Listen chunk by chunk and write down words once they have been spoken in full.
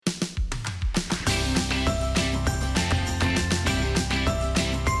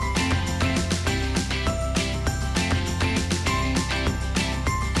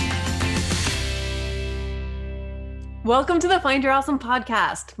Welcome to the Find Your Awesome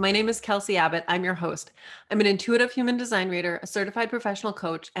podcast. My name is Kelsey Abbott. I'm your host. I'm an intuitive human design reader, a certified professional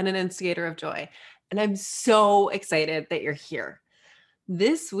coach, and an instigator of joy. And I'm so excited that you're here.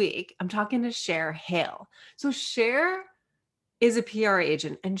 This week, I'm talking to Cher Hale. So Cher is a PR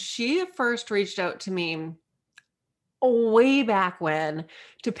agent, and she first reached out to me way back when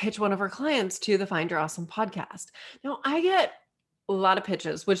to pitch one of her clients to the Find Your Awesome podcast. Now, I get a lot of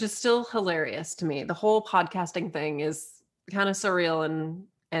pitches, which is still hilarious to me. The whole podcasting thing is kind of surreal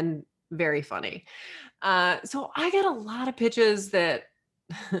and very funny. So I get a lot of pitches that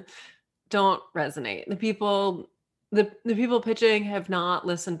don't resonate. The people pitching have not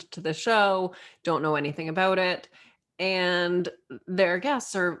listened to the show, don't know anything about it, and their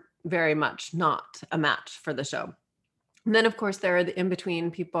guests are very much not a match for the show. And then, of course, there are the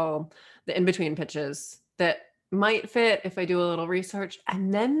in-between people, the in-between pitches that might fit if I do a little research.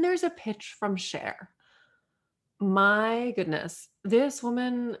 And then there's a pitch from Cher. My goodness, this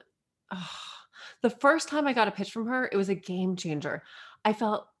woman, the first time I got a pitch from her, it was a game changer. I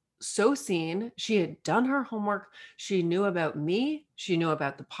felt so seen. She had done her homework. She knew about me. She knew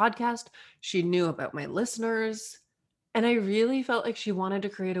about the podcast. She knew about my listeners. And I really felt like she wanted to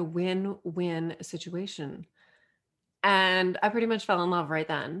create a win-win situation. And I pretty much fell in love right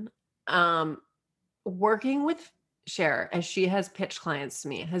then. Working with Cher as she has pitched clients to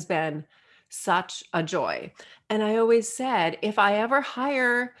me has been such a joy. And I always said, if I ever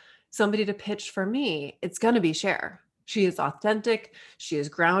hire somebody to pitch for me, it's going to be Cher. She is authentic. She is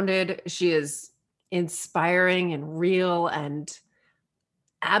grounded. She is inspiring and real and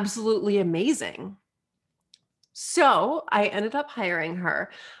absolutely amazing. So I ended up hiring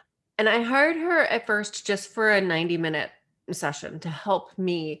her. And I hired her at first just for a 90-minute session to help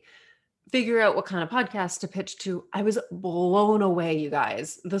me figure out what kind of podcast to pitch to. I was blown away, you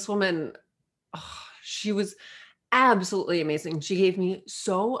guys. This woman, she was absolutely amazing. She gave me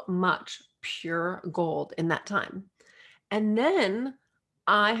so much pure gold in that time. And then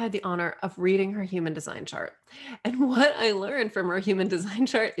I had the honor of reading her human design chart. And what I learned from her human design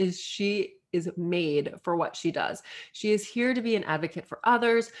chart is she is made for what she does. She is here to be an advocate for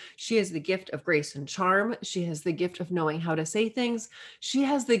others. She has the gift of grace and charm. She has the gift of knowing how to say things. She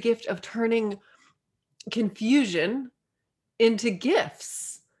has the gift of turning confusion into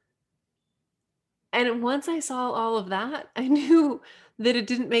gifts. And once I saw all of that, I knew that it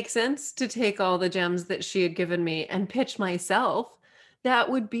didn't make sense to take all the gems that she had given me and pitch myself. That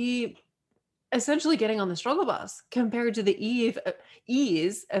would be essentially getting on the struggle bus compared to the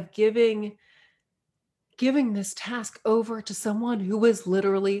ease of giving this task over to someone who was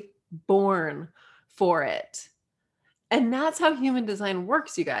literally born for it. And that's how human design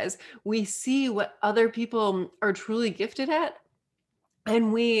works, you guys. We see what other people are truly gifted at,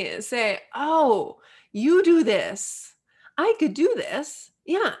 and we say, oh, you do this. I could do this.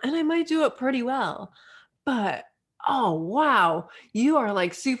 Yeah, and I might do it pretty well. But oh, wow, you are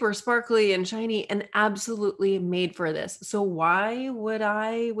like super sparkly and shiny and absolutely made for this. So why would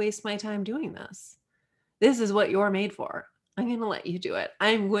I waste my time doing this? This is what you're made for. I'm going to let you do it. I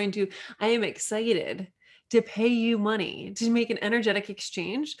am excited to pay you money to make an energetic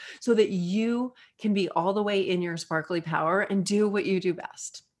exchange so that you can be all the way in your sparkly power and do what you do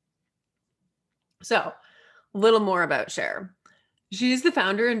best. So a little more about Cher. She's the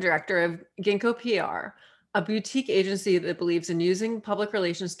founder and director of Ginkgo PR, a boutique agency that believes in using public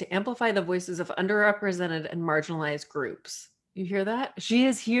relations to amplify the voices of underrepresented and marginalized groups. You hear that? She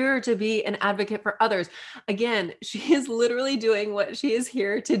is here to be an advocate for others. Again, she is literally doing what she is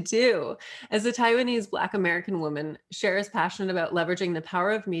here to do. As a Taiwanese Black American woman, Cher is passionate about leveraging the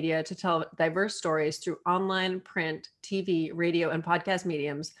power of media to tell diverse stories through online, print, TV, radio, and podcast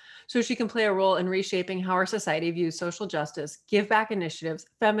mediums, so she can play a role in reshaping how our society views social justice, give back initiatives,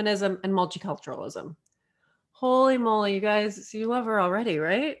 feminism, and multiculturalism. Holy moly, you guys, you love her already,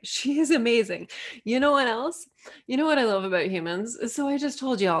 right? She is amazing. You know what else? You know what I love about humans? So I just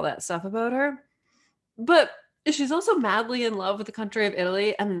told you all that stuff about her. But she's also madly in love with the country of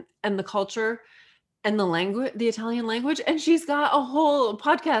Italy and the culture and the language, the Italian language. And she's got a whole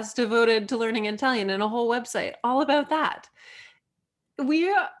podcast devoted to learning Italian and a whole website all about that.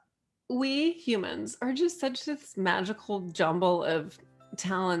 We humans are just such this magical jumble of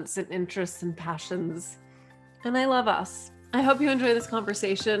talents and interests and passions. And I love us. I hope you enjoy this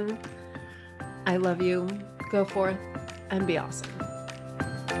conversation. I love you. Go forth and be awesome.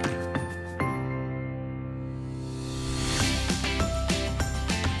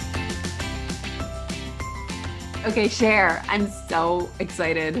 Okay, Cher, I'm so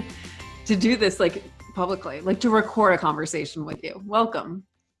excited to do this publicly, to record a conversation with you. Welcome.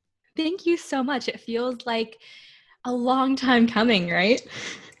 Thank you so much. It feels like A long time coming, right?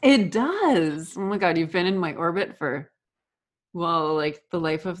 It does. Oh my God, you've been in my orbit for, well, like the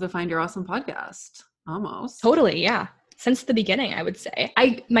life of the Find Your Awesome podcast, almost. Totally, yeah. Since the beginning, I would say.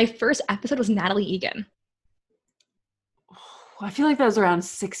 My first episode was Natalie Egan. I feel like that was around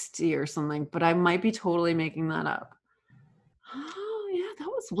 60 or something, but I might be totally making that up. Oh, yeah, that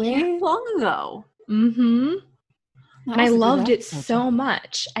was way long ago. Mm-hmm. That And I was a good loved it episode. so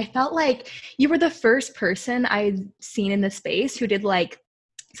much. I felt like you were the first person I'd seen in the space who did like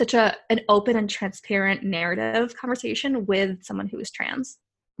such an open and transparent narrative conversation with someone who was trans.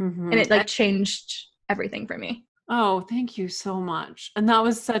 Mm-hmm. And it like changed everything for me. Oh, thank you so much. And that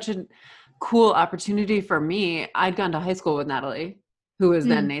was such a cool opportunity for me. I'd gone to high school with Natalie, who was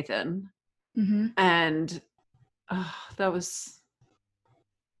then Nathan. Mm-hmm. And that was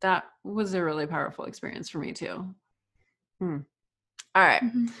a really powerful experience for me too. All right.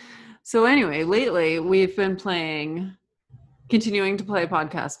 Mm-hmm. So anyway, lately we've been continuing to play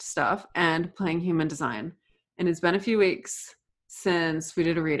podcast stuff and playing human design. And it's been a few weeks since we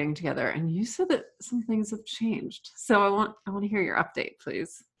did a reading together, and you said that some things have changed. So I want to hear your update,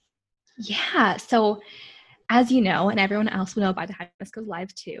 please. Yeah. So as you know, and everyone else will know by the time this goes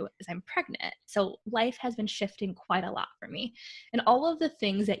live too, is I'm pregnant. So life has been shifting quite a lot for me. And all of the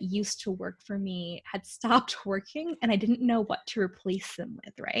things that used to work for me had stopped working, and I didn't know what to replace them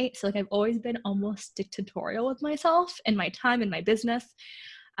with, right? So like I've always been almost dictatorial with myself and my time and my business.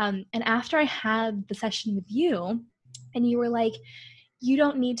 And after I had the session with you, and you were like, you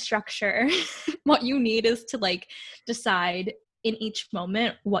don't need structure. What you need is to like decide in each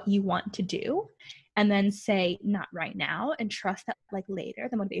moment what you want to do, and then say not right now, and trust that like later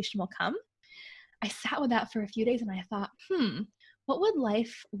the motivation will come. I sat with that for a few days and I thought, what would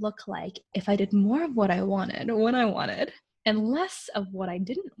life look like if I did more of what I wanted when I wanted, and less of what I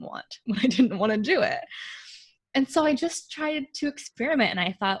didn't want when I didn't want to do it? And so I just tried to experiment, and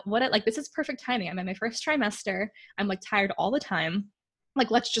I thought, this is perfect timing. I'm in my first trimester. I'm like tired all the time.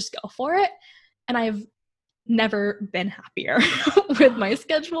 Like, let's just go for it. And I've never been happier with my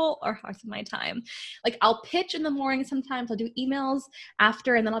schedule or half of my time. Like I'll pitch in the morning sometimes, I'll do emails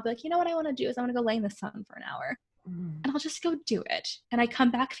after, and then I'll be like, you know what I want to do is I want to go lay in the sun for an hour. And I'll just go do it. And I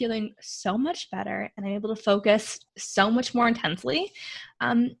come back feeling so much better, and I'm able to focus so much more intensely.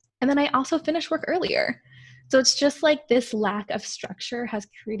 And then I also finish work earlier. So it's just like this lack of structure has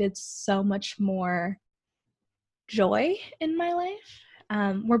created so much more joy in my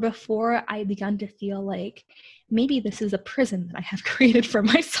life. Where before I begun to feel like maybe this is a prison that I have created for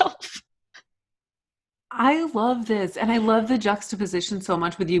myself. I love this. And I love the juxtaposition so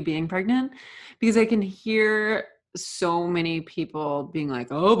much with you being pregnant, because I can hear so many people being like,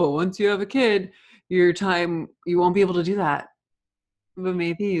 oh, but once you have a kid, you won't be able to do that. But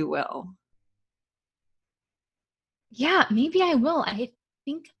maybe you will. Yeah, maybe I will. I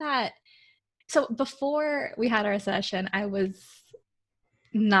think that, so before we had our session, I was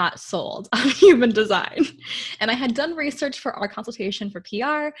not sold on human design. And I had done research for our consultation for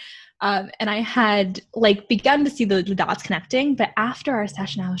PR. And I had like begun to see the dots connecting. But after our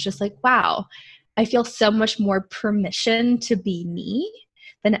session, I was just like, wow, I feel so much more permission to be me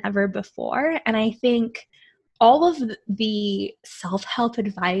than ever before. And I think all of the self-help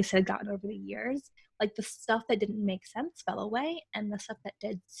advice I'd gotten over the years, like the stuff that didn't make sense fell away, and the stuff that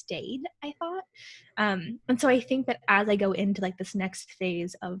did stayed, I thought. And so I think that as I go into like this next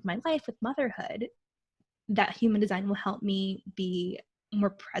phase of my life with motherhood, that human design will help me be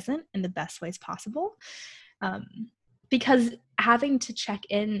more present in the best ways possible. Because having to check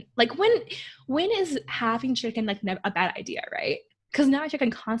in, like when is having to check in like a bad idea, right? Because now I check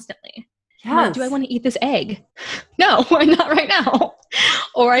in constantly. Yes. Like, do I want to eat this egg? No, not right now.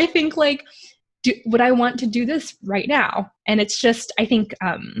 Or I think like, would I want to do this right now? And it's just, I think,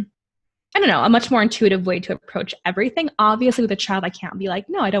 I don't know, a much more intuitive way to approach everything. Obviously with a child, I can't be like,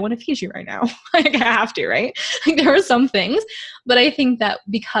 no, I don't want to feed you right now. Like I have to, right? Like there are some things, but I think that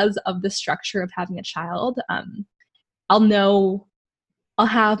because of the structure of having a child, I'll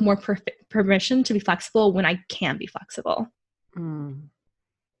have more permission to be flexible when I can be flexible.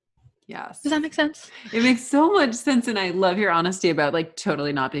 Yes. Does that make sense? It makes so much sense. And I love your honesty about like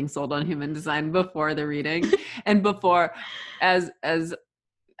totally not being sold on human design before the reading. And before, as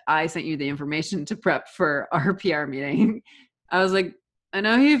I sent you the information to prep for our PR meeting, I was like, I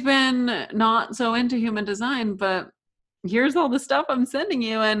know you've been not so into human design, but here's all the stuff I'm sending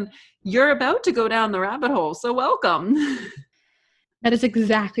you, and you're about to go down the rabbit hole. So welcome. That is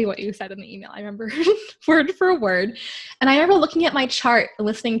exactly what you said in the email. I remember word for word. And I remember looking at my chart,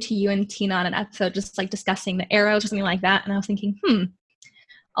 listening to you and Tina on an episode, just like discussing the arrows or something like that. And I was thinking,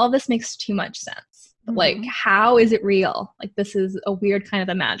 all this makes too much sense. But like, how is it real? Like, this is a weird kind of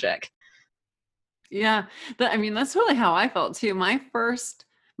a magic. Yeah. I mean, that's really how I felt too. My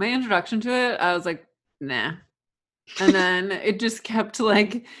introduction to it, I was like, nah. And then it just kept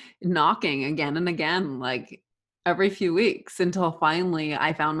like knocking again and again, like every few weeks, until finally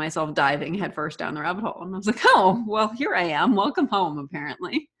I found myself diving headfirst down the rabbit hole. And I was like, oh, well, here I am. Welcome home,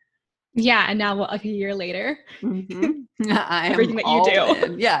 apparently. Yeah. And now, like a year later, I am everything that you all do.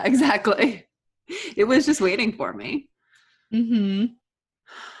 in. Yeah, exactly. It was just waiting for me.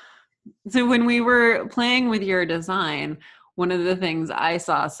 So when we were playing with your design, one of the things I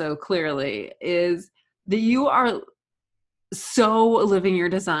saw so clearly is that you are so living your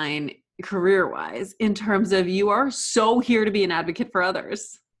design career-wise, in terms of you are so here to be an advocate for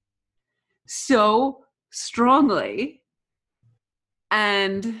others so strongly.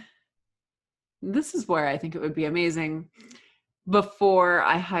 And this is where I think it would be amazing before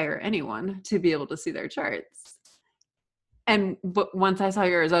I hire anyone to be able to see their charts. But once I saw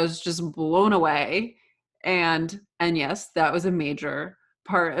yours, I was just blown away. And yes, that was a major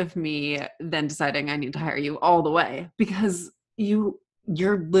part of me then deciding I need to hire you all the way, because you're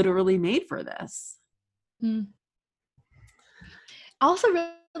literally made for this. Also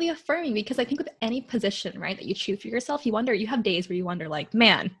really affirming, because I think with any position, right, that you choose for yourself, you have days where you wonder like,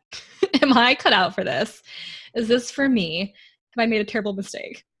 man, am I cut out for this? Is this for me? Have I made a terrible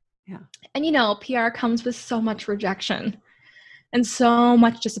mistake? Yeah. And PR comes with so much rejection and so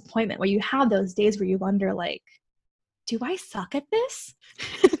much disappointment, where you have those days where you wonder like, do I suck at this?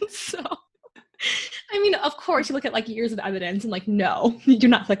 So, I mean, of course you look at like years of evidence and like, no, you do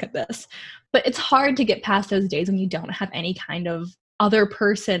not suck at this. But it's hard to get past those days when you don't have any kind of other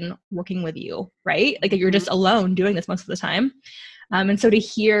person working with you, right? Like you're just alone doing this most of the time. And so to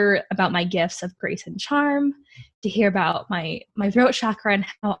hear about my gifts of grace and charm, to hear about my throat chakra and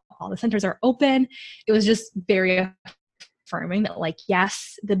how all the centers are open, it was just very affirming that like,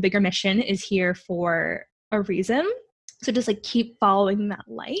 yes, the bigger mission is here for a reason. So just like keep following that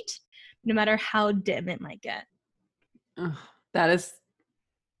light, no matter how dim it might get. Oh,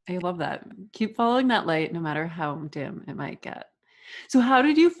 I love that. Keep following that light, no matter how dim it might get. So how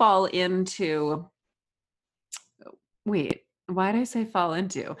did you fall into, wait, why did I say fall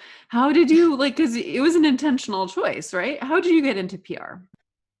into? How did you, like, because it was an intentional choice, right? How did you get into PR?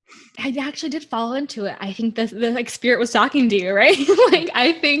 I actually did fall into it. I think the like spirit was talking to you, right? Like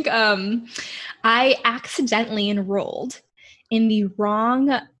I think I accidentally enrolled in the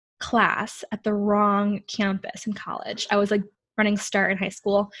wrong class at the wrong campus in college. I was like running START in high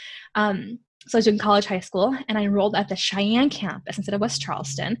school. So I was doing college, high school, and I enrolled at the Cheyenne campus instead of West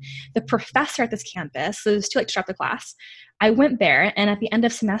Charleston. The professor at this campus, so it was too late to drop the class. I went there, and at the end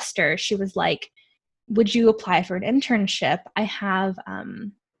of semester, she was like, would you apply for an internship? I have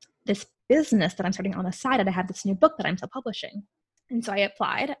this business that I'm starting on the side, and I have this new book that I'm self-publishing. And so I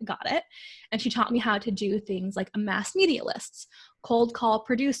applied, got it. And she taught me how to do things like amass media lists, cold call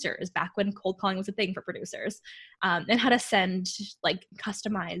producers, back when cold calling was a thing for producers, and how to send like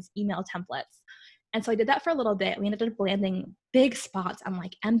customized email templates. And so I did that for a little bit. We ended up landing big spots on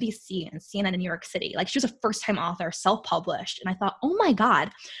like NBC and CNN in New York City. Like she was a first-time author, self-published. And I thought, oh my God,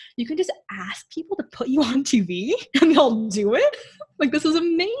 you can just ask people to put you on TV and they'll do it. Like this is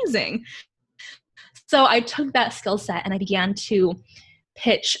amazing. So I took that skill set and I began to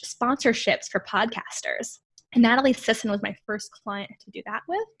pitch sponsorships for podcasters. And Natalie Sisson was my first client to do that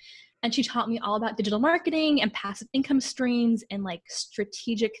with. And she taught me all about digital marketing and passive income streams and like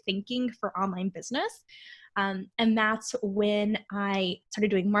strategic thinking for online business. And that's when I started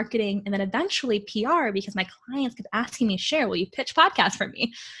doing marketing and then eventually PR, because my clients kept asking me, Cher, will you pitch podcasts for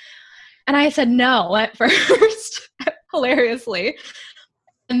me? And I said no at first, hilariously.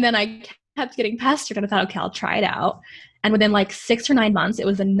 And then I kept getting pestered and I thought, okay, I'll try it out. And within like 6 or 9 months, it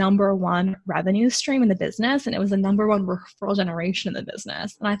was the number one revenue stream in the business. And it was the number one referral generation in the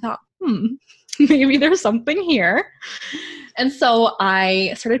business. And I thought, maybe there's something here. And so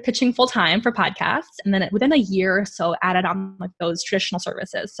I started pitching full time for podcasts. And then within a year or so, added on like those traditional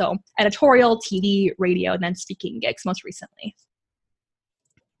services. So editorial, TV, radio, and then speaking gigs most recently.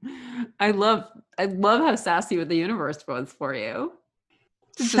 I love how sassy with the universe was for you.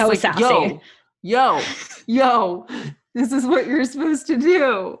 It's so just like, sassy. yo, this is what you're supposed to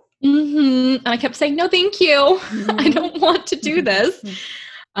do. And I kept saying, no, thank you. I don't want to do this.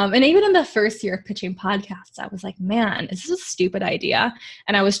 And even in the first year of pitching podcasts, I was like, man, is this a stupid idea?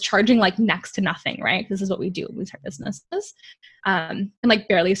 And I was charging like next to nothing, right? This is what we do when we start businesses. And like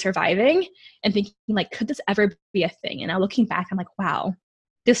barely surviving and thinking like, could this ever be a thing? And now looking back, I'm like, wow,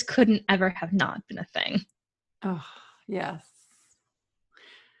 this couldn't ever have not been a thing. Oh, yes.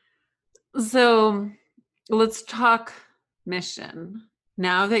 So let's talk mission.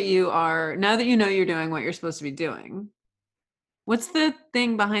 Now that you know you're doing what you're supposed to be doing, what's the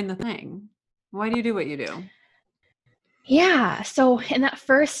thing behind the thing? Why do you do what you do? Yeah. So in that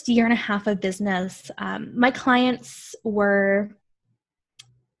first year and a half of business, my clients were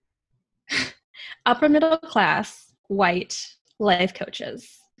upper middle class, white life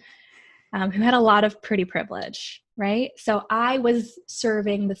coaches who had a lot of pretty privilege, right? So I was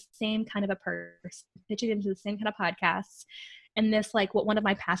serving the same kind of a person, pitching into the same kind of podcasts, and this, like, what one of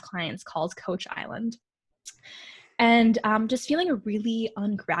my past clients calls Coach Island. And just feeling really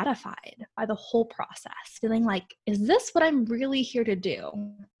ungratified by the whole process, feeling like, is this what I'm really here to do?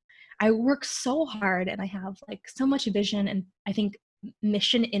 I work so hard and I have like so much vision and I think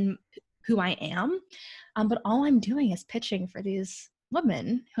mission in who I am. But all I'm doing is pitching for these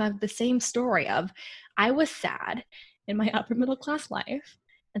women who have the same story of, I was sad in my upper middle class life.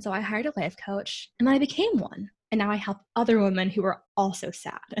 And so I hired a life coach and then I became one. And now I help other women who are also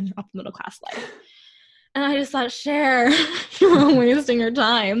sad in their upper middle class life. And I just thought, Cher, you're wasting your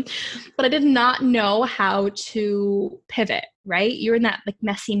time. But I did not know how to pivot, right? You're in that like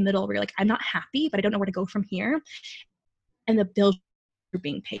messy middle where you're like, I'm not happy, but I don't know where to go from here. And the bills are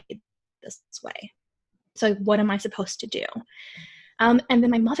being paid this way. So like, what am I supposed to do? And then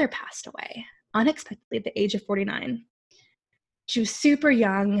my mother passed away unexpectedly at the age of 49. She was super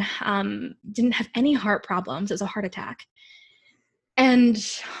young, didn't have any heart problems. It was a heart attack. And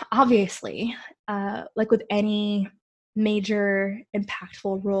obviously, like with any major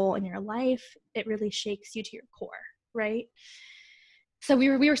impactful role in your life, it really shakes you to your core, right? So we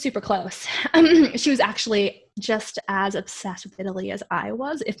were super close. She was actually just as obsessed with Italy as I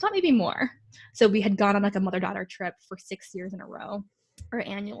was, if not maybe more. So we had gone on like a mother-daughter trip for 6 years in a row, our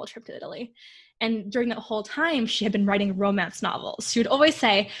annual trip to Italy. And during that whole time, she had been writing romance novels. She would always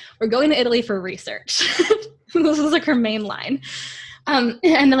say, "We're going to Italy for research." This was like her main line. And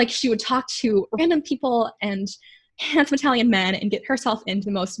then like she would talk to random people and handsome Italian men and get herself into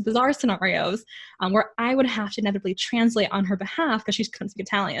the most bizarre scenarios where I would have to inevitably translate on her behalf because she couldn't speak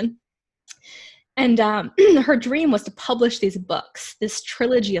Italian. And her dream was to publish these books, this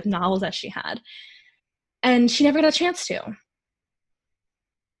trilogy of novels that she had. And she never got a chance to.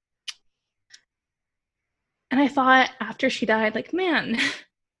 And I thought after she died, like, man,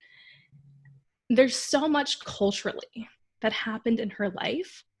 there's so much culturally that happened in her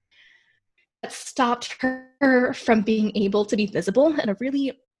life that stopped her from being able to be visible in a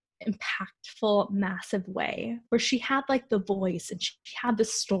really impactful, massive way, where she had like the voice and she had the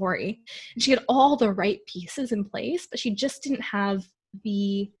story and she had all the right pieces in place, but she just didn't have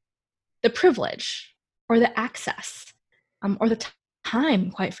the privilege or the access or the time,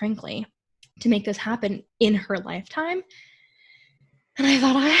 quite frankly, to make this happen in her lifetime. And I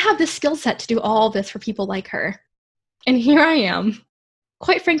thought, I have the skill set to do all this for people like her. And here I am,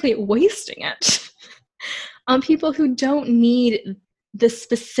 quite frankly, wasting it on people who don't need the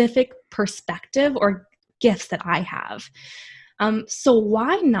specific perspective or gifts that I have. So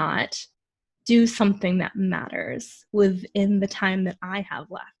why not do something that matters within the time that I have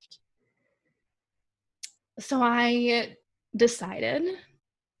left? So I decided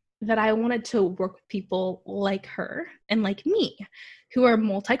that I wanted to work with people like her and like me, who are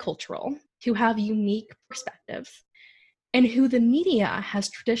multicultural, who have unique perspectives, and who the media has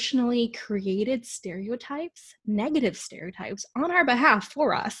traditionally created stereotypes, negative stereotypes on our behalf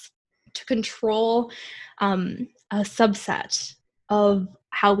for us to control a subset of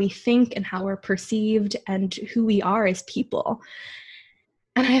how we think and how we're perceived and who we are as people.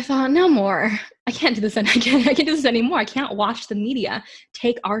 And I thought, no more. I can't do this. I can't do this anymore. I can't watch the media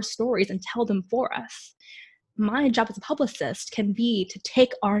take our stories and tell them for us. My job as a publicist can be to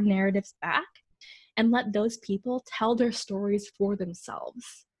take our narratives back and let those people tell their stories for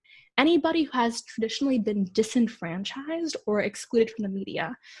themselves. Anybody who has traditionally been disenfranchised or excluded from the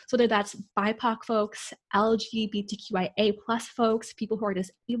media, so whether that's BIPOC folks, LGBTQIA plus folks, people who are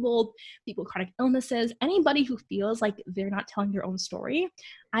disabled, people with chronic illnesses, anybody who feels like they're not telling their own story,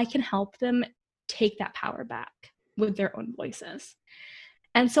 I can help them take that power back with their own voices.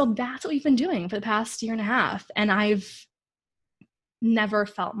 And so that's what we've been doing for the past year and a half. And I've never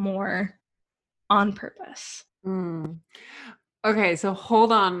felt more on purpose. Mm. Okay, so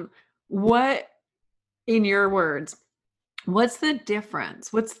hold on. What, in your words, what's the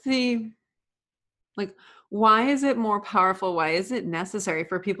difference? What's the, like, why is it more powerful? Why is it necessary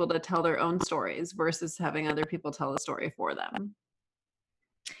for people to tell their own stories versus having other people tell the story for them?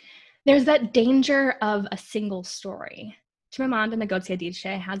 There's that danger of a single story. Chimamanda Ngozi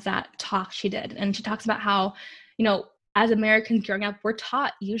Adichie has that talk she did, and she talks about how, as Americans growing up, we're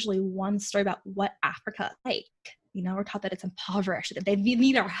taught usually one story about what Africa is like. You know, we're taught that it's impoverished, that they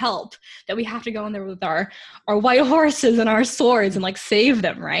need our help, that we have to go in there with our white horses and our swords and like save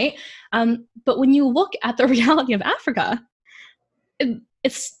them, right? But when you look at the reality of Africa,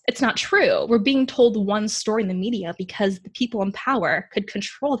 it's not true. We're being told one story in the media because the people in power could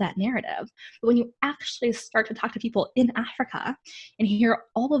control that narrative. But when you actually start to talk to people in Africa and hear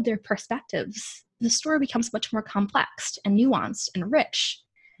all of their perspectives, the story becomes much more complex and nuanced and rich.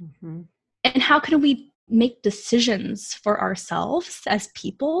 Mm-hmm. And how can we make decisions for ourselves as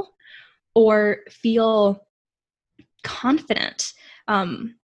people or feel confident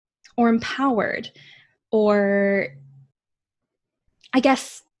or empowered, or I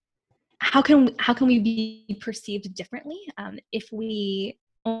guess how can we be perceived differently if we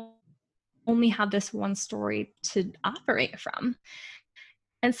only have this one story to operate from?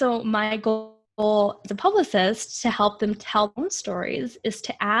 And so my goal as a publicist to help them tell their own stories is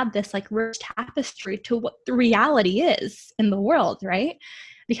to add this like rich tapestry to what the reality is in the world, right?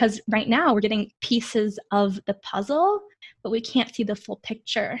 Because right now we're getting pieces of the puzzle, but we can't see the full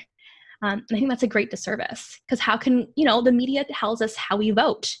picture. And I think that's a great disservice, because how can, the media tells us how we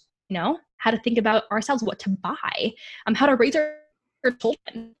vote, how to think about ourselves, what to buy, how to raise our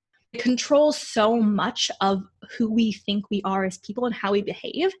children. It controls so much of who we think we are as people and how we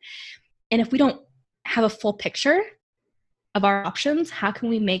behave. And if we don't have a full picture of our options, how can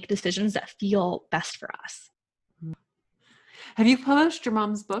we make decisions that feel best for us? Have you published your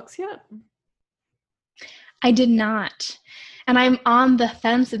mom's books yet? I did not. And I'm on the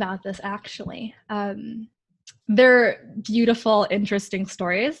fence about this, actually. They're beautiful, interesting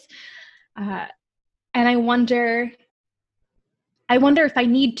stories. And I wonder if I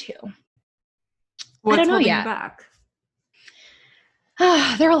need to. What's I don't know holding you yet. back?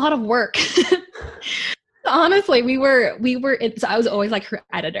 They're a lot of work. Honestly, I was always like her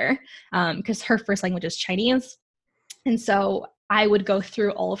editor, because her first language is Chinese. And so I would go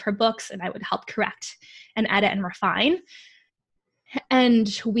through all of her books and I would help correct and edit and refine.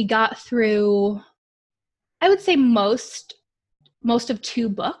 And we got through, I would say most of 2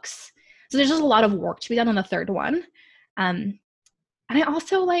 books. So there's just a lot of work to be done on the third one. And I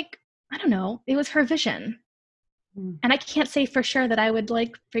also I don't know, it was her vision. And I can't say for sure that I would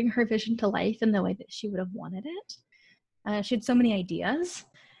bring her vision to life in the way that she would have wanted it. She had so many ideas.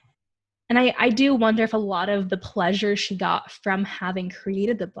 And I do wonder if a lot of the pleasure she got from having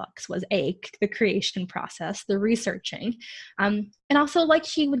created the books was the creation process, the researching. And also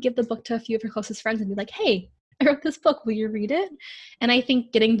she would give the book to a few of her closest friends and be like, hey, I wrote this book, will you read it? And I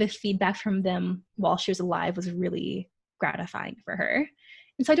think getting the feedback from them while she was alive was really gratifying for her.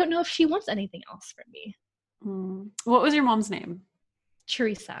 And so I don't know if she wants anything else from me. What was your mom's name?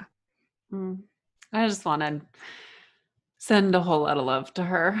 Teresa. I just want to send a whole lot of love to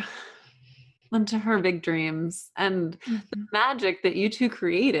her and to her big dreams and the magic that you two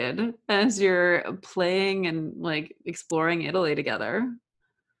created as you're playing and exploring Italy together.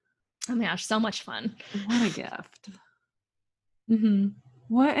 Oh my gosh, so much fun. What a gift. Mm-hmm.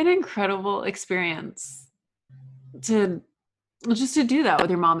 What an incredible experience to do that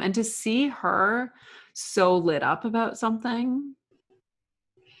with your mom and to see her so lit up about something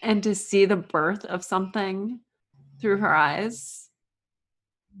and to see the birth of something through her eyes.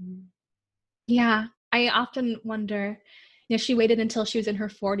 Yeah, I often wonder, she waited until she was in her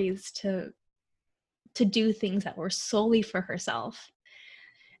 40s to do things that were solely for herself.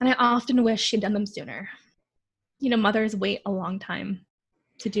 And I often wish she'd done them sooner. Mothers wait a long time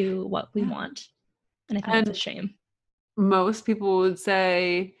to do what we want. And I think that's a shame. Most people would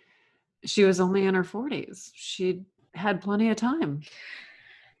say she was only in her 40s. She had plenty of time.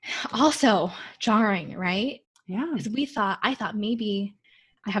 Also jarring, right? Yeah. Because I thought maybe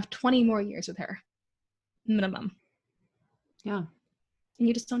I have 20 more years with her, minimum. Yeah. And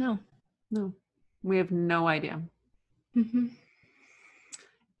you just don't know. No, we have no idea. Mm-hmm.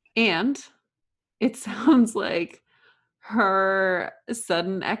 And it sounds like her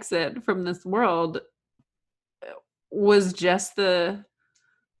sudden exit from this world was just the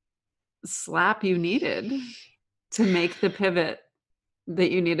slap you needed to make the pivot that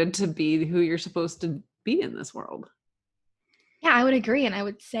you needed to be who you're supposed to be in this world. Yeah, I would agree. And I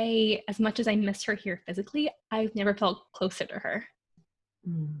would say, as much as I miss her here physically, I've never felt closer to her.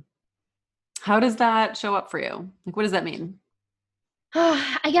 How does that show up for you? What does that mean?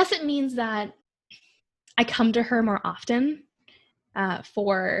 I guess it means that I come to her more often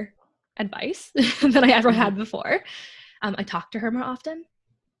for advice than I ever had before. I talk to her more often.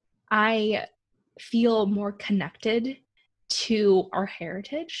 I feel more connected to our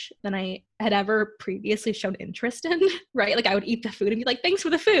heritage than I had ever previously shown interest in, right? Like I would eat the food and be like, thanks for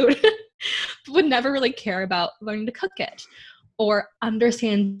the food, but would never really care about learning to cook it or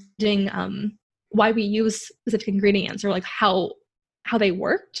understanding why we use specific ingredients or like how they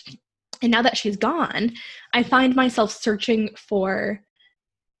worked. And now that she's gone, I find myself searching for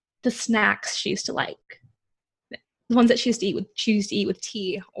the snacks she used to like, the ones that she used to eat with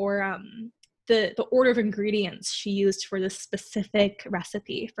tea, or the order of ingredients she used for this specific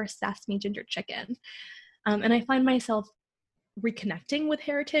recipe for sesame ginger chicken. And I find myself reconnecting with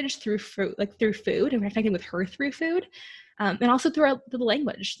heritage through food, and reconnecting with her through food, and also through the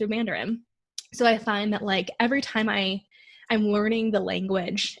language, through Mandarin. So I find that like every time I'm learning the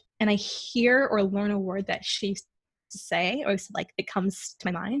language and I hear or learn a word that she used to say, or like it comes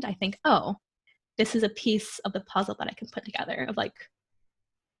to my mind, I think, oh, this is a piece of the puzzle that I can put together of like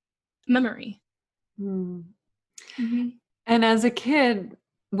memory. Mm. Mm-hmm. And as a kid,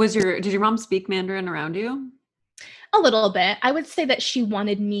 did your mom speak Mandarin around you? A little bit. I would say that she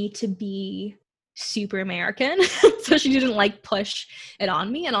wanted me to be super American, so she didn't like push it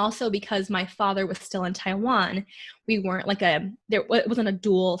on me. And also because my father was still in Taiwan, we weren't like it wasn't a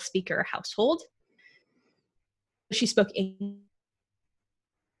dual speaker household. She spoke English,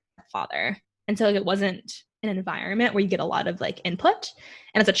 father, and so like, it wasn't an environment where you get a lot of like input.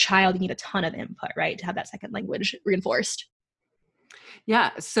 And as a child, you need a ton of input, right, to have that second language reinforced.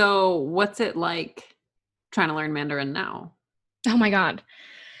 Yeah. So what's it like trying to learn Mandarin now? Oh my God.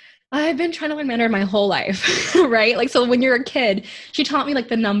 I've been trying to learn Mandarin my whole life, right? Like, so when you're a kid, she taught me like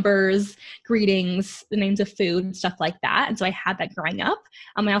the numbers, greetings, the names of food, stuff like that. And so I had that growing up.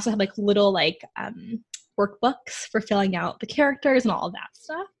 I also had like little workbooks for filling out the characters and all of that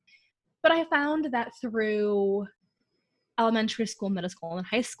stuff. But I found that through elementary school, middle school, and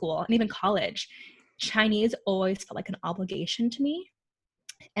high school, and even college, Chinese always felt like an obligation to me.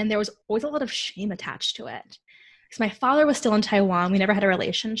 And there was always a lot of shame attached to it. Because my father was still in Taiwan. We never had a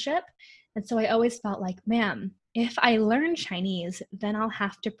relationship. And so I always felt like, man, if I learn Chinese, then I'll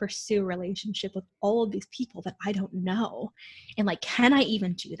have to pursue a relationship with all of these people that I don't know. And like, can I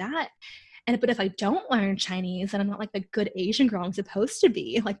even do that? But if I don't learn Chinese, then I'm not like the good Asian girl I'm supposed to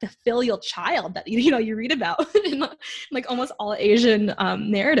be, like the filial child that you read about in like almost all Asian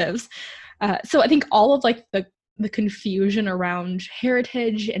narratives. So I think all of like the confusion around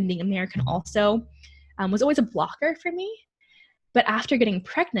heritage and being American also was always a blocker for me. But after getting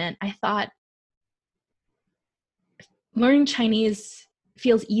pregnant, I thought learning Chinese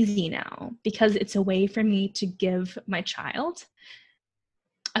feels easy now because it's a way for me to give my child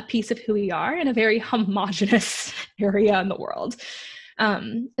a piece of who we are in a very homogenous area in the world.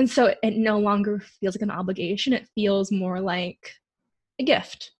 And so it no longer feels like an obligation. It feels more like a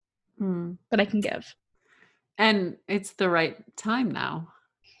gift that I can give. And it's the right time now.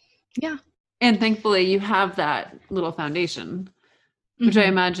 Yeah. And thankfully you have that little foundation, which I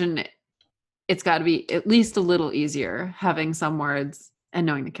imagine it's got to be at least a little easier having some words and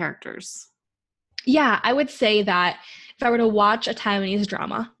knowing the characters. Yeah, I would say that if I were to watch a Taiwanese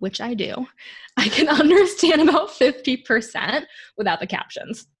drama, which I do, I can understand about 50% without the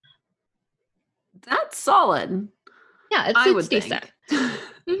captions. That's solid. Yeah, I it's would decent.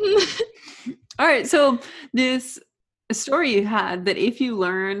 All right. So this story you had that if you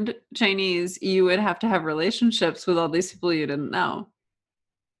learned Chinese, you would have to have relationships with all these people you didn't know.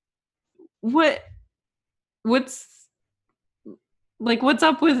 What's what's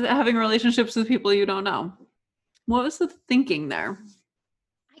up with having relationships with people you don't know? What was the thinking there?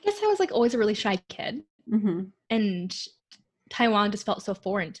 I guess I was like always a really shy kid. Mm-hmm. And Taiwan just felt so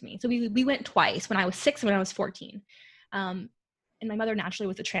foreign to me. So we went twice, when I was 6 and when I was 14. And my mother naturally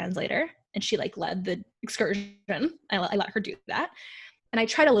was a translator, and she like led the excursion. I let her do that. And I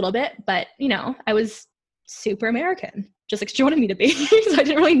tried a little bit, but I was super American, just like she wanted me to be. So I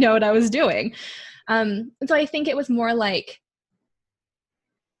didn't really know what I was doing. And so I think it was more like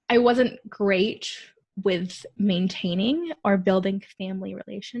I wasn't great with maintaining or building family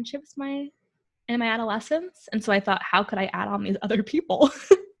relationships in my adolescence. And so I thought, how could I add on these other people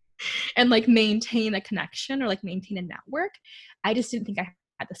and like maintain a connection or like maintain a network? I just didn't think I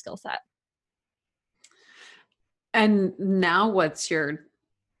had the skill set. And now what's your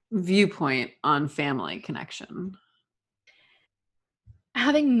viewpoint on family connection?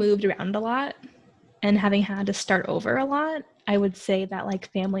 Having moved around a lot and having had to start over a lot, I would say that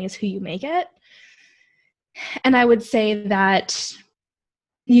like family is who you make it. And I would say that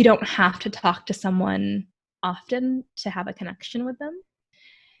you don't have to talk to someone often to have a connection with them.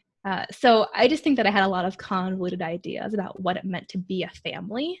 So I just think that I had a lot of convoluted ideas about what it meant to be a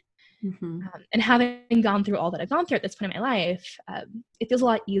family Mhm. And having gone through all that I've gone through at this point in my life, it feels a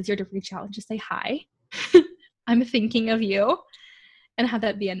lot easier to reach out and just say hi. I'm thinking of you, and have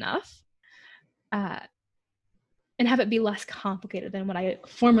that be enough, uh, and have it be less complicated than what I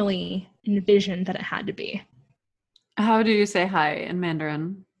formerly envisioned that it had to be. How do you say hi in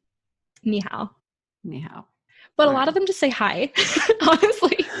Mandarin? Ni hao. Ni hao. But a Okay. lot of them just say hi,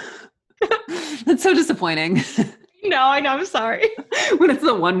 honestly. That's so disappointing. No, I know, I'm sorry. When it's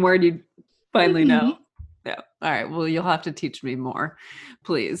the one word you finally know. Mm-hmm. Yeah. All right. Well, you'll have to teach me more,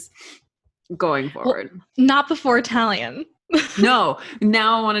 please, going Well, forward. not before Italian. No,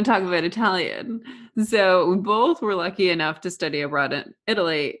 now I want to talk about Italian. So we both were lucky enough to study abroad in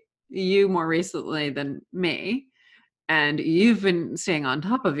Italy, you more recently than me, and you've been staying on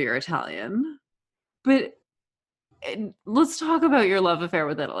top of your Italian. But let's talk about your love affair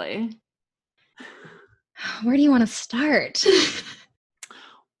with Italy. Where do you want to start?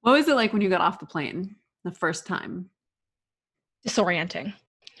 What was it like when you got off the plane the first time? Disorienting.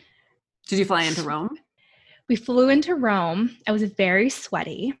 Did you fly into Rome? We flew into Rome. I was very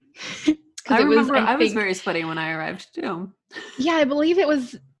sweaty because I it was, remember I I was think, very sweaty when I arrived too. yeah, I believe it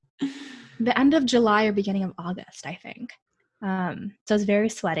was the end of July or beginning of August, I think. So I was very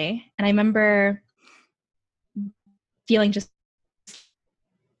sweaty. And I remember feeling just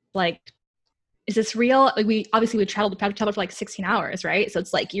like, is this real? Like we traveled for like 16 hours, right? So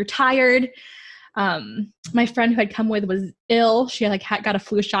it's like you're tired. My friend who I'd come with was ill. She had got a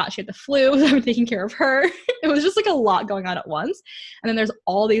flu shot. She had the flu. So I'm taking care of her. It was just like a lot going on at once. And then there's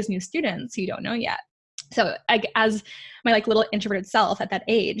all these new students who you don't know yet. So as my like little introverted self at that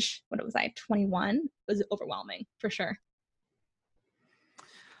age, what was I, 21, it was overwhelming for sure.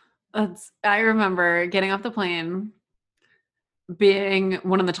 I remember getting off the plane, being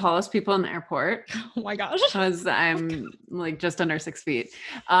one of the tallest people in the airport. Oh my gosh. Because I'm like just under 6 feet,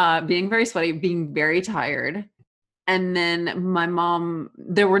 being very sweaty, being very tired. And then my mom,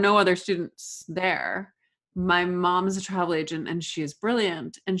 there were no other students there. My mom's a travel agent and she is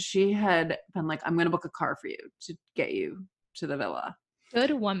brilliant. And she had been like, I'm going to book a car for you to get you to the villa.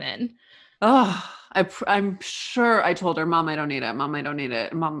 Good woman. Oh, I'm sure I told her, Mom, I don't need it. Mom, I don't need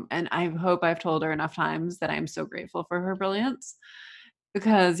it. Mom, and I hope I've told her enough times that I'm so grateful for her brilliance.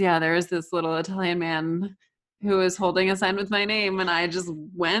 Because yeah, there is this little Italian man who was holding a sign with my name, and I just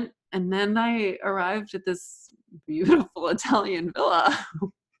went, and then I arrived at this beautiful Italian villa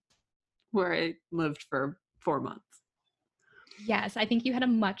where I lived for 4 months. Yes, I think you had a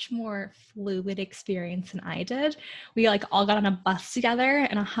much more fluid experience than I did. We like all got on a bus together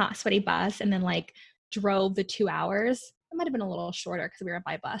in a hot, sweaty bus and then like drove the 2 hours. It might have been a little shorter because we were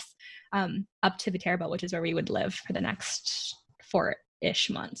by bus up to Viterbo, which is where we would live for the next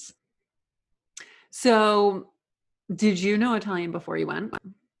 4-ish months. So, did you know Italian before you went?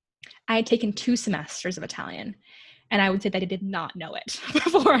 I had taken 2 semesters of Italian, and I would say that I did not know it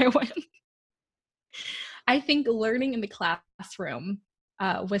before I went. I think learning in the classroom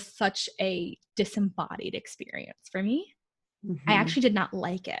was such a disembodied experience for me. I Mm-hmm. actually did not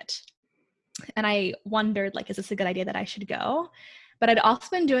like it. And I wondered, like, is this a good idea that I should go? But I'd also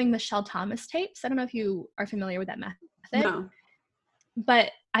been doing Michelle Thomas tapes. I don't know if you are familiar with that method, No.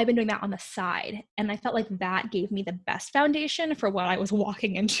 but I've been doing that on the side. And I felt like that gave me the best foundation for what I was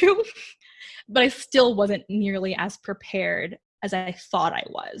walking into. But I still wasn't nearly as prepared as I thought I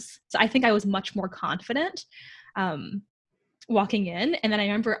was. So I think I was much more confident walking in. And then I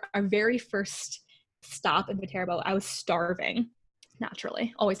remember our very first stop in Viterbo, I was starving,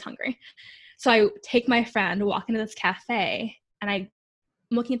 naturally, always hungry. So I take my friend, walk into this cafe, and I'm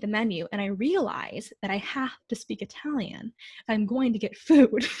looking at the menu, and I realize that I have to speak Italian if I'm going to get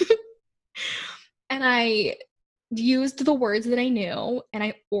food. And I used the words that I knew, and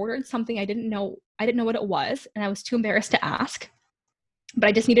I ordered something I didn't know. I didn't know what it was, and I was too embarrassed to ask, but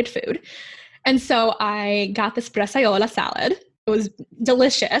I just needed food. And so I got this bresaola salad. It was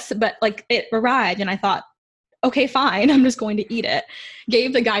delicious, but like it arrived, and I thought, okay, fine, I'm just going to eat it.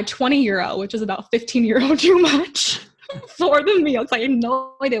 Gave the guy 20 euro, which is about 15 euro too much for the meal, because I had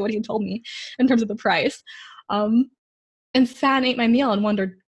no idea what he told me in terms of the price. And sat and ate my meal and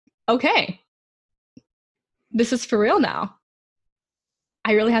wondered, okay, this is for real now.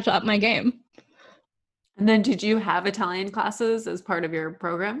 I really have to up my game. And then, did you have Italian classes as part of your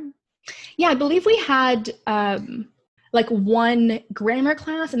program? Yeah, I believe we had like one grammar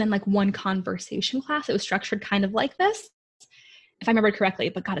class and then like one conversation class. It was structured kind of like this, if I remember correctly.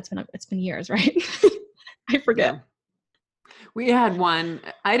 But God, it's been years, right? I forget. Yeah. We had one.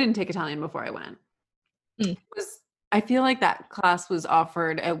 I didn't take Italian before I went. Mm. I feel like that class was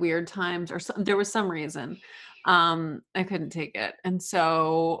offered at weird times, or there was some reason I couldn't take it, and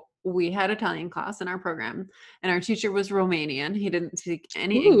so we had Italian class in our program, and our teacher was Romanian. He didn't speak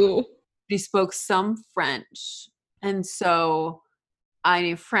any English. Ooh. He spoke some French. And so I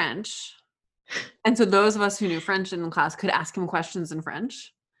knew French. And so those of us who knew French in the class could ask him questions in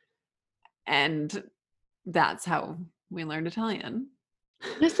French. And that's how we learned Italian.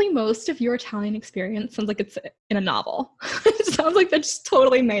 Honestly, most of your Italian experience sounds like it's in a novel. It sounds like that's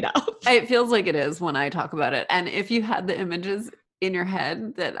totally made up. It feels like it is when I talk about it. And if you had the images in your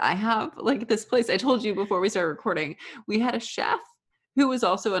head that I have, like this place, I told you before we started recording, we had a chef who was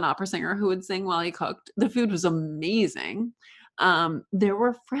also an opera singer who would sing while he cooked. The food was amazing. There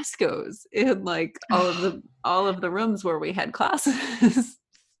were frescoes in like all of the rooms where we had classes.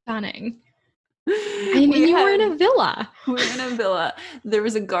 Stunning. I mean, you were in a villa. We were in a villa. There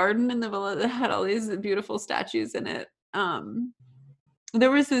was a garden in the villa that had all these beautiful statues in it.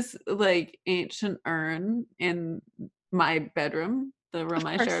 There was this like ancient urn in my bedroom, the room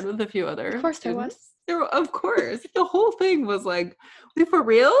I shared with a few other Of course students. Of course. The whole thing was like, wait, for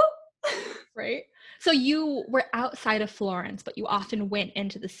real? Right. So you were outside of Florence, but you often went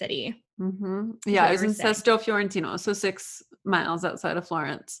into the city. Mm-hmm. Yeah, I was in Sesto Fiorentino, so 6 miles outside of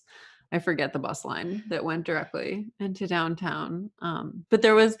Florence. I forget the bus line that went directly into downtown. But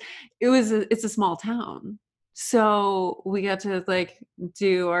it's a small town. So we got to like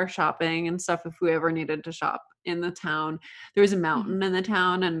do our shopping and stuff if we ever needed to shop in the town. There was a mountain in the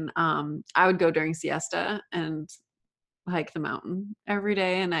town, and I would go during siesta and hike the mountain every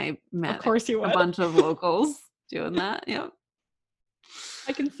day, and I met Of course you would. a bunch of locals doing that. Yep.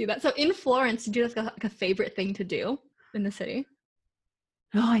 I can see that. So in Florence, did you have like a favorite thing to do in the city?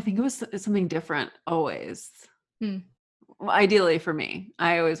 No, I think it was something different always. Hmm. Well, ideally for me,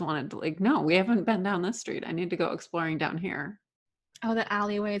 I always wanted to like, no, we haven't been down this street. I need to go exploring down here. Oh, the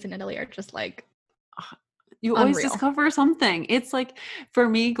alleyways in Italy are just like you always unreal. discover something. It's like, for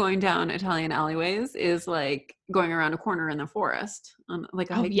me, going down Italian alleyways is like going around a corner in the forest on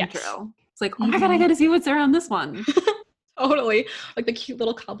like a hiking trail. It's like, oh my God, I got to see what's around this one. Totally. Like the cute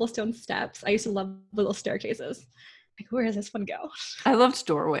little cobblestone steps. I used to love the little staircases. Like, where does this one go? I loved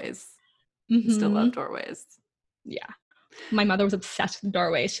doorways. Still love doorways. Yeah. My mother was obsessed with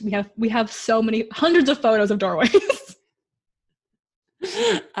doorways. We have so many, hundreds of photos of doorways.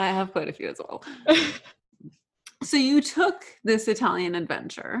 I have quite a few as well. So you took this Italian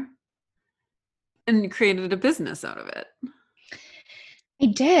adventure and created a business out of it. I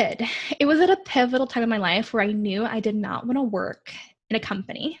did. It was at a pivotal time in my life where I knew I did not want to work in a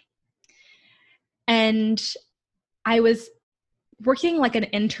company. And I was working like an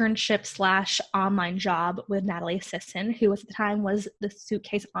internship / online job with Natalie Sisson, who at the time was the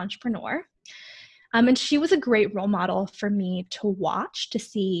suitcase entrepreneur. And she was a great role model for me to watch, to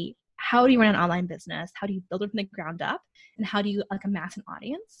see how do you run an online business? How do you build it from the ground up? And how do you like amass an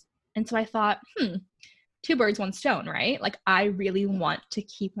audience? And so I thought, 2 birds, 1 stone, right? Like I really want to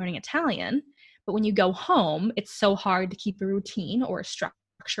keep learning Italian, but when you go home, it's so hard to keep a routine or a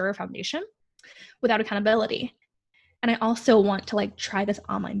structure or foundation without accountability. And I also want to like try this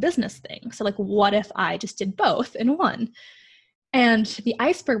online business thing. So like, what if I just did both in one? And the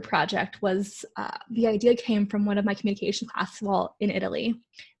iceberg project was, the idea came from one of my communication classes while in Italy,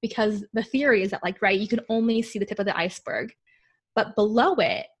 because the theory is that like, right, you can only see the tip of the iceberg, but below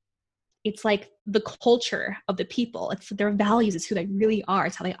it, it's like the culture of the people. It's their values. It's who they really are.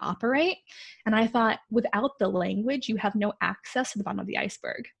 It's how they operate. And I thought without the language, you have no access to the bottom of the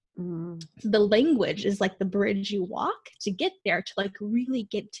iceberg. So the language is like the bridge you walk to get there, to like really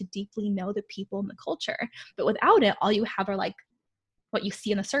get to deeply know the people and the culture. But without it, all you have are like what you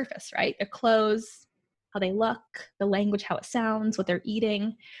see on the surface, right? Their clothes, how they look, the language, how it sounds, what they're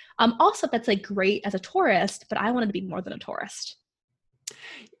eating. Also, that's like great as a tourist, but I wanted to be more than a tourist.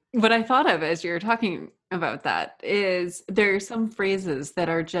 What I thought of as you're talking about that is there are some phrases that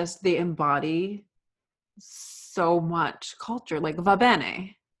are just, they embody so much culture, like va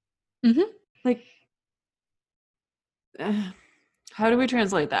bene. Like, how do we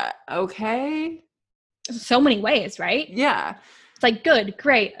translate that? Okay. So many ways, right? Yeah. It's like, good,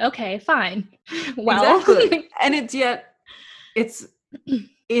 great, okay, fine. Well, exactly. And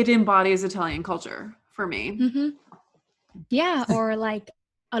it embodies Italian culture for me. Yeah, or like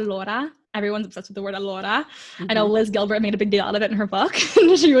allora. Everyone's obsessed with the word allora. I know Liz Gilbert made a big deal out of it in her book.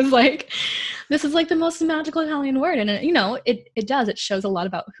 And she was like, this is like the most magical Italian word. And it does. It shows a lot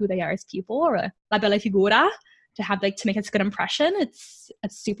about who they are as people, or la bella figura, to have like, to make a good impression. It's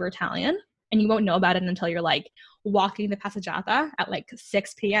super Italian. And you won't know about it until you're like walking the passeggiata at like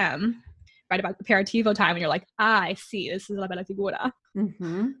 6 p.m. right about aperitivo time. And you're like, I see, this is la bella figura.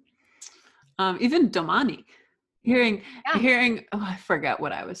 Even domani. Hearing, Yeah, hearing, oh, I forget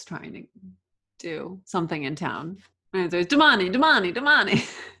what I was trying to do. Something in town. And there's Damani, Damani, Damani.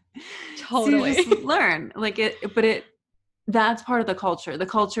 So you totally. just learn like that's part of the culture. The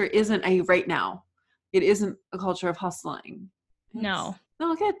culture isn't a right now. It isn't a culture of hustling. No,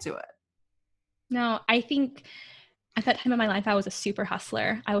 They'll get to it. no, I think at that time in my life, I was a super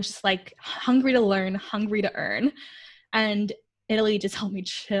hustler. I was just like hungry to learn, hungry to earn. And Italy just helped me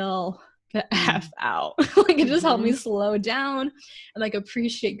chill the F Mm. out. Like it just helped me Mhm. slow down and like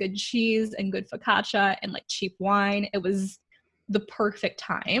appreciate good cheese and good focaccia and like cheap wine. It was the perfect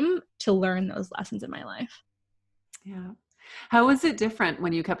time to learn those lessons in my life. Yeah. How was it different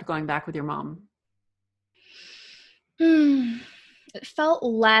when you kept going back with your mom? Hmm. It felt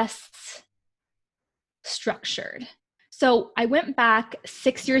less structured. So I went back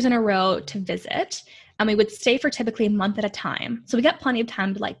 6 years in a row to visit, and we would stay for typically a month at a time. So we got plenty of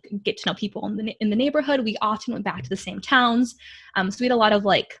time to like get to know people in the neighborhood. We often went back to the same towns, so we had a lot of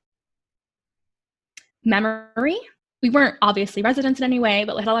like memory. We weren't obviously residents in any way,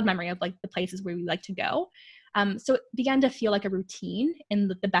 but we had a lot of memory of like the places where we like to go. So it began to feel like a routine in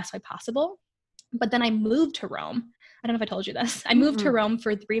the best way possible. But then I moved to Rome. I don't know if I told you this. I moved to Mm-mm. Rome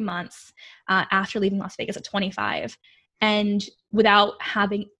for 3 months after leaving Las Vegas at 25. And without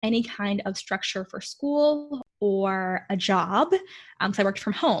having any kind of structure for school or a job, so I worked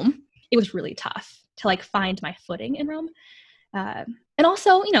from home, it was really tough to like find my footing in Rome. Uh, and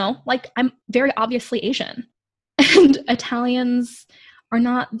also, you know, like I'm very obviously Asian, and Italians are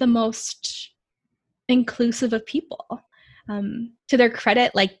not the most inclusive of people. To their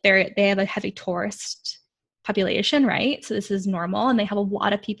credit, like they have a heavy tourist population, right? So this is normal, and they have a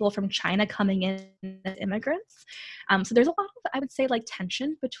lot of people from China coming in as immigrants. So there's a lot of, I would say, like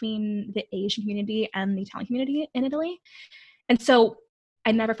tension between the Asian community and the Italian community in Italy. And so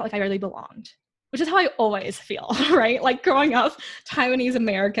I never felt like I really belonged, which is how I always feel, right? Like growing up, Taiwanese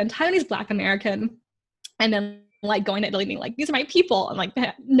American, Taiwanese Black American, and then like going to Italy being like, these are my people. I'm like,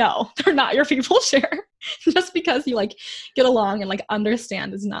 no, they're not your people, Cher. Just because you like get along and like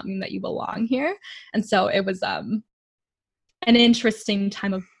understand does not mean that you belong here. And so it was an interesting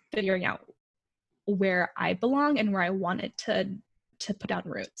time of figuring out where I belong and where I wanted to put down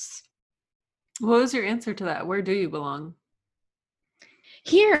roots. What was your answer to that? Where do you belong?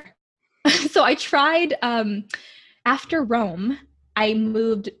 Here. So I tried after Rome, I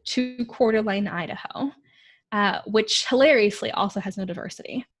moved to Coeur d'Alene, Idaho, which hilariously also has no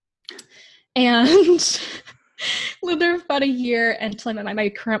diversity. And lived there for about a year until I met my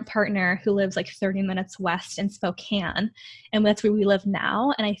current partner who lives like 30 minutes west in Spokane. And that's where we live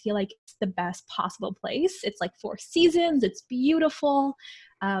now. And I feel like it's the best possible place. It's like 4 seasons, it's beautiful.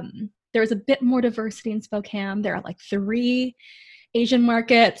 There's a bit more diversity in Spokane. There are like 3 Asian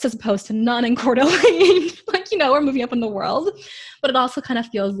markets as opposed to none in Coeur d'Alene. Like, you know, we're moving up in the world. But it also kind of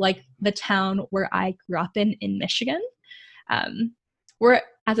feels like the town where I grew up in Michigan. Where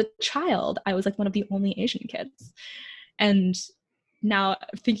as a child, I was like one of the only Asian kids. And now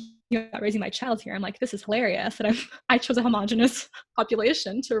thinking about raising my child here, I'm like, this is hilarious. And I chose a homogenous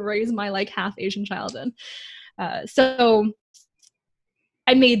population to raise my like half Asian child in. So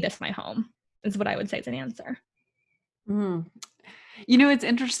I made this my home, is what I would say as an answer. Mm. You know, it's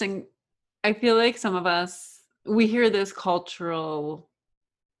interesting. I feel like some of us, we hear this cultural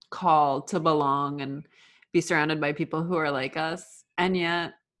call to belong and be surrounded by people who are like us. And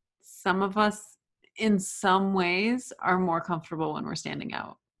yet, some of us, in some ways, are more comfortable when we're standing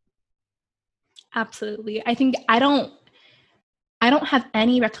out. Absolutely. I think I don't have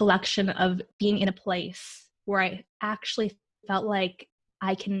any recollection of being in a place where I actually felt like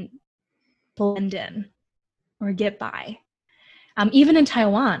I can blend in or get by. Even in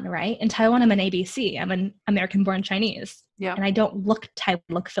Taiwan, right? In Taiwan, I'm an ABC. I'm an American-born Chinese, Yeah. and I don't look Thai. I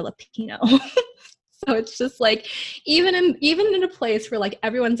look Filipino. So it's just like even in a place where like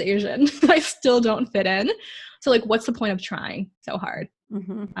everyone's Asian, I still don't fit in. So like, what's the point of trying so hard?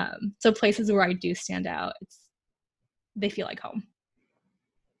 Mm-hmm. So places where I do stand out, they feel like home.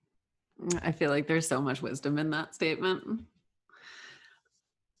 I feel like there's so much wisdom in that statement.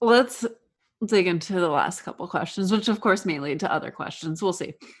 Let's dig into the last couple questions, which of course may lead to other questions. We'll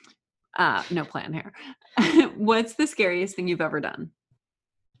see. No plan here. What's the scariest thing you've ever done?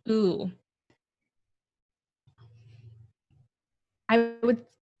 Ooh, I would,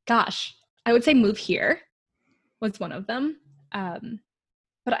 gosh, I would say move here was one of them. Um,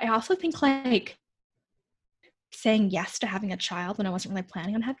 but I also think like saying yes to having a child when I wasn't really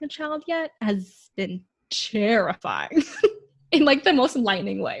planning on having a child yet has been terrifying in like the most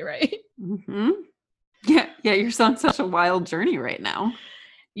enlightening way, right? Mm-hmm. Yeah, you're on such a wild journey right now.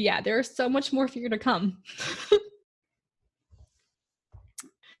 Yeah, there's so much more for you to come.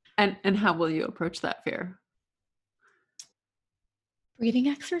 And how will you approach that fear? Breathing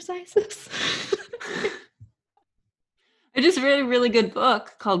exercises. I just read a really good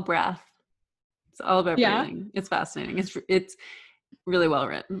book called Breath. It's all about Yeah. breathing. It's fascinating. It's really well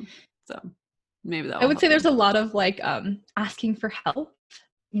written. So maybe that I will would help say you. there's a lot of like asking for help,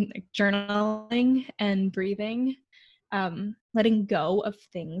 like journaling and breathing, letting go of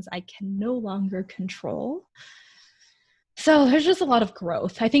things I can no longer control. So there's just a lot of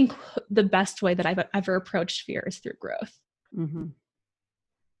growth. I think the best way that I've ever approached fear is through growth. Mm-hmm.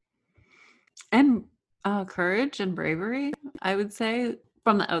 And courage and bravery, I would say,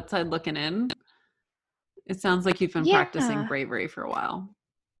 from the outside looking in. It sounds like you've been practicing Yeah, bravery for a while.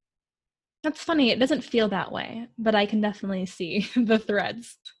 that's funny. It doesn't feel that way, but I can definitely see the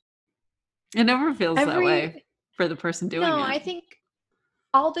threads. It never feels that way Every, for the person doing no, it. I think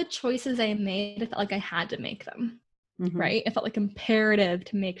all the choices I made, I felt like I had to make them, Mm-hmm. right? It felt like imperative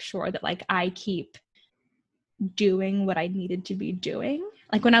to make sure that like I keep doing what I needed to be doing.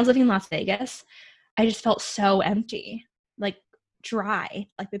 Like when I was living in Las Vegas, I just felt so empty, like dry,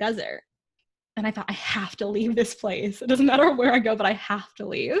 like the desert. And I thought, I have to leave this place. It doesn't matter where I go, but I have to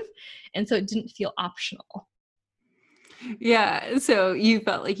leave. And so it didn't feel optional. Yeah. So you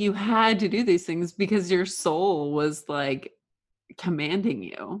felt like you had to do these things because your soul was like commanding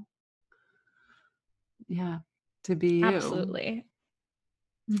you. Yeah. To be you. Absolutely.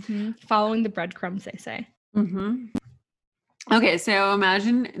 Following the breadcrumbs, they say. Mm-hmm. Okay. So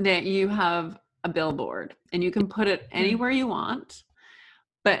imagine that you have a billboard and you can put it Mm-hmm. anywhere you want,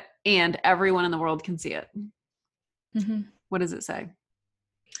 and everyone in the world can see it. What does it say?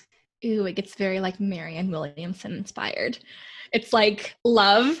 Ooh, it gets very like Marianne Williamson inspired. It's like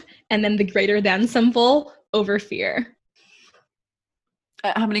love and then the greater than symbol over fear.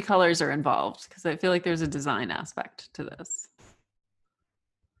 How many colors are involved? Because I feel like there's a design aspect to this.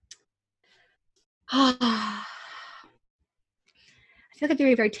 I feel like it's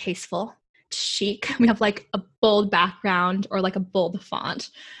very, very tasteful, chic. We have like a bold background or like a bold font.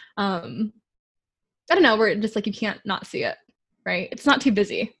 Um, I don't know, we're just like you can't not see it, right? It's not too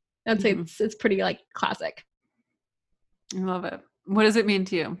busy. I'd say Mm-hmm. it's pretty like classic. I love it. What does it mean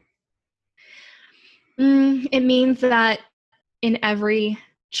to you? It means that in every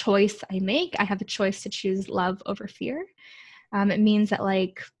choice I make, I have a choice to choose love over fear. It means that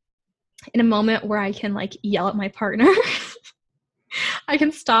like in a moment where I can like yell at my partner, I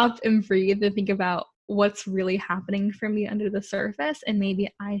can stop and breathe and think about what's really happening for me under the surface. And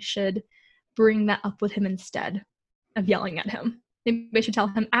maybe I should bring that up with him instead of yelling at him. Maybe I should tell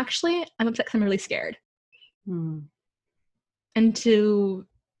him, actually, I'm upset because I'm really scared. Mm. And to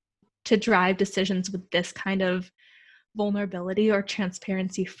drive decisions with this kind of vulnerability or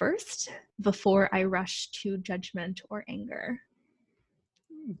transparency first before I rush to judgment or anger.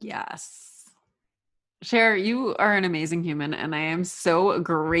 Yes. Cher, you are an amazing human, and I am so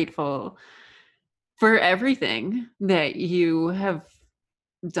grateful for everything that you have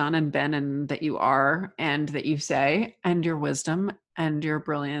done and been, and that you are, and that you say, and your wisdom, and your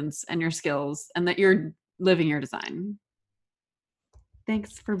brilliance, and your skills, and that you're living your design.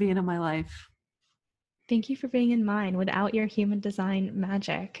 Thanks for being in my life. Thank you for being in mine. Without your human design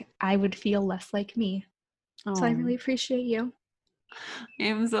magic, I would feel less like me. So I Oh, really appreciate you.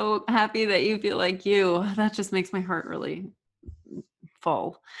 I'm so happy that you feel like you. That just makes my heart really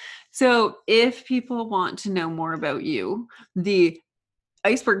full. So, if people want to know more about you, the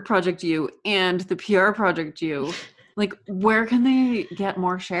Iceberg Project you and the PR Project you, like where can they get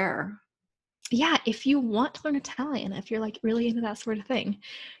more Cher? Yeah, if you want to learn Italian, if you're like really into that sort of thing,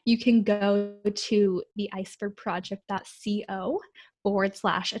 you can go to the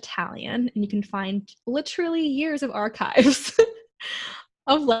icebergproject.co/Italian and you can find literally years of archives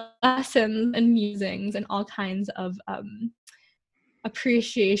of lessons and musings and all kinds of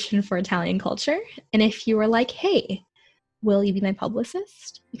appreciation for Italian culture. And if you are like, hey, will you be my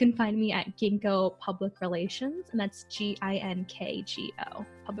publicist? You can find me at Ginkgo Public Relations, and that's Ginkgo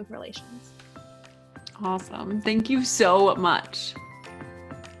Public Relations. Awesome. Thank you so much.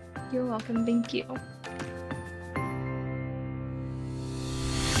 You're welcome. Thank you.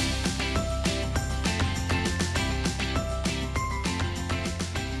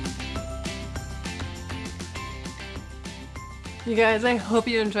 You guys, I hope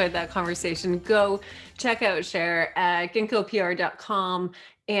you enjoyed that conversation. Go check out Cher at ginkgopr.com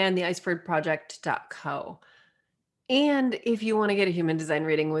and the icebergproject.co. And if you want to get a human design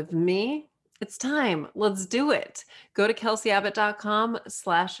reading with me, it's time. Let's do it. Go to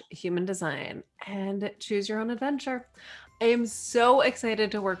kelseyabbott.com/human design and choose your own adventure. I am so excited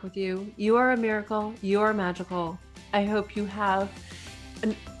to work with you. You are a miracle. You are magical. I hope you have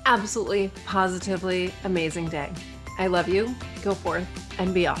an absolutely, positively amazing day. I love you. Go forth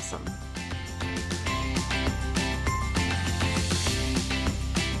and be awesome.